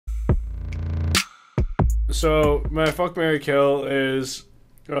So my fuck, marry, kill is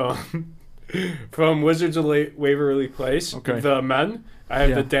from Wizards of Waverly Place. Okay. The men. I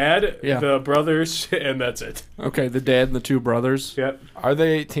have the dad, the brothers, and that's it. Okay, the dad and the two brothers. Yep. Are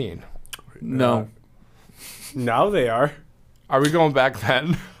they 18? No. Now they are. Are we going back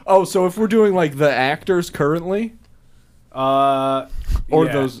then? Oh, so if we're doing like the actors currently, Or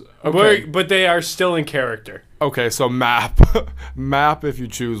those. Okay. But they are still in character. Okay, so map. Map if you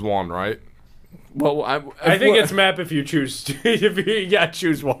choose one, right? Well, I think it's map if you choose. If you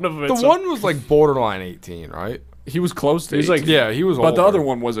choose one of them. The one was like borderline 18, right? he was close to. He was like, Yeah, he was but the older. other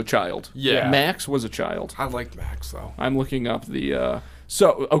one was a child. Yeah. Max was a child. I like Max, though. I'm looking up the.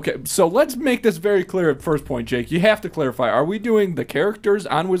 So let's make this very clear at first point, Jake. You have to clarify. Are we doing the characters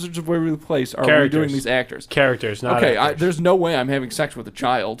on Wizards of Waverly Place? Or are we doing these actors? Characters, not Okay, actors. there's no way I'm having sex with a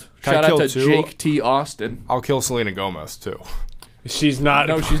child. Can I Shout out kill to two? Jake T. Austin. I'll kill Selena Gomez, too. She's not.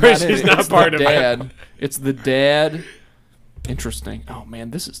 No, she's not. She's in it. not It's part the of it. dad. It's the dad. Interesting. Oh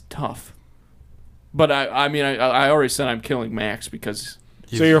man, this is tough. But I mean, I already said I'm killing Max because.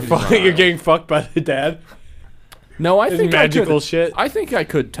 So you're you're getting fucked by the dad. No, I think magical I could, shit. I think I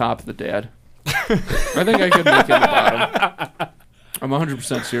could top the dad. I think I could make him the bottom. I'm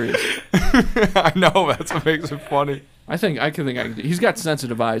 100% serious. I know, that's what makes it funny. I think I can. He's got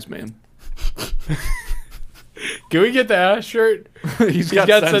sensitive eyes, man. Can we get the ass shirt? He's got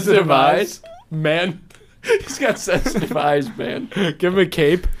sensitive eyes, man. He's got sensitive eyes, man. Give him a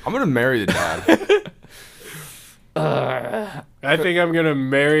cape. I'm going to marry the dad. I think I'm gonna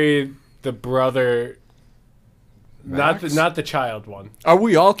marry the brother. Max? Not the child one. Are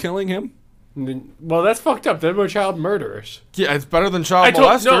we all killing him? Well, that's fucked up. They're child murderers. Yeah, it's better than child I told-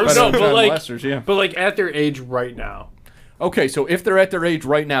 molesters. no, Better than but child like- molesters, yeah. But like at their age right now. Okay, so if they're at their age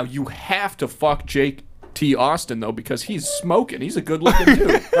right now, you have to fuck Jake T. Austin though because he's smoking. He's a good-looking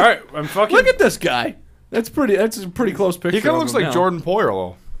dude. All right, I'm fucking. Look at this guy. That's a pretty close picture. He kind of of looks him like now. Jordan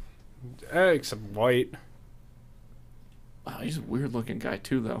Poirot. Except white. Oh, he's a weird-looking guy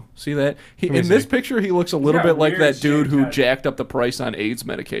too, though. See that? me In this see. picture, he looks a little got bit like weird that dude shaved who head. jacked up the price on AIDS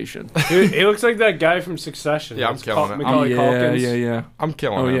medication. He looks like that guy from Succession. Yeah, I'm That's killing it. Macaulay Culkin's. yeah. I'm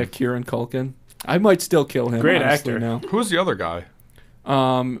killing Oh him. yeah, Kieran Culkin. I might still kill him. Great honestly, actor. now. Who's the other guy?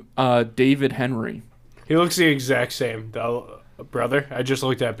 David Henry. He looks the exact same. The brother. I just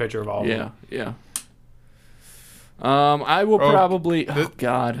looked at a picture of all of them. Yeah. I will probably. Oh this-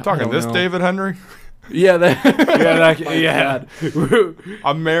 God. I Talking don't this know. David Henry? Yeah, that. Yeah.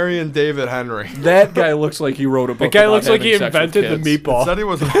 I'm marrying David Henry. That guy looks like he wrote a book. The guy about looks like he having sex with invented the kids. meatball. Said he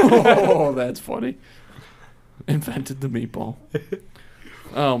was. Oh, that's funny. Invented the meatball.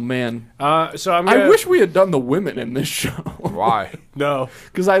 Oh man. So I'm gonna, I wish we had done the women in this show. Why? No.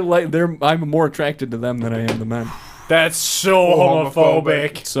 Because I'm more attracted to them than I am the men. That's so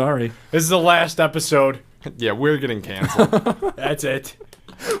homophobic. Sorry. This is the last episode. Yeah, we're getting canceled. That's it.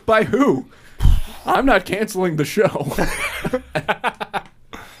 By who? I'm not canceling the show.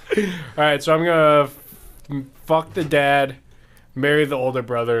 All right, so I'm gonna fuck the dad, marry the older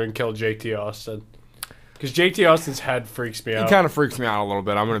brother, and kill Jake T. Austin. Because Jake T. Austin's head freaks me He out. kind of freaks me out a little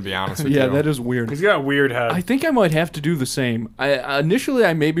bit. I'm going to be honest with you. Yeah, that is weird. He's got a weird head. I think I might have to do the same. Initially,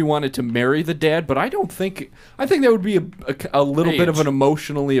 I maybe wanted to marry the dad, but I think that would be a little bit of an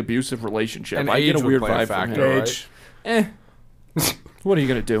emotionally abusive relationship. And I get a age would weird play a vibe from factor, him. right? What are you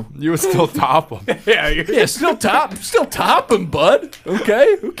gonna do? You would still top him. yeah, Yeah, still top him, bud.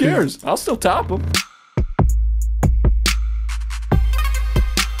 Okay, who cares? I'll still top him.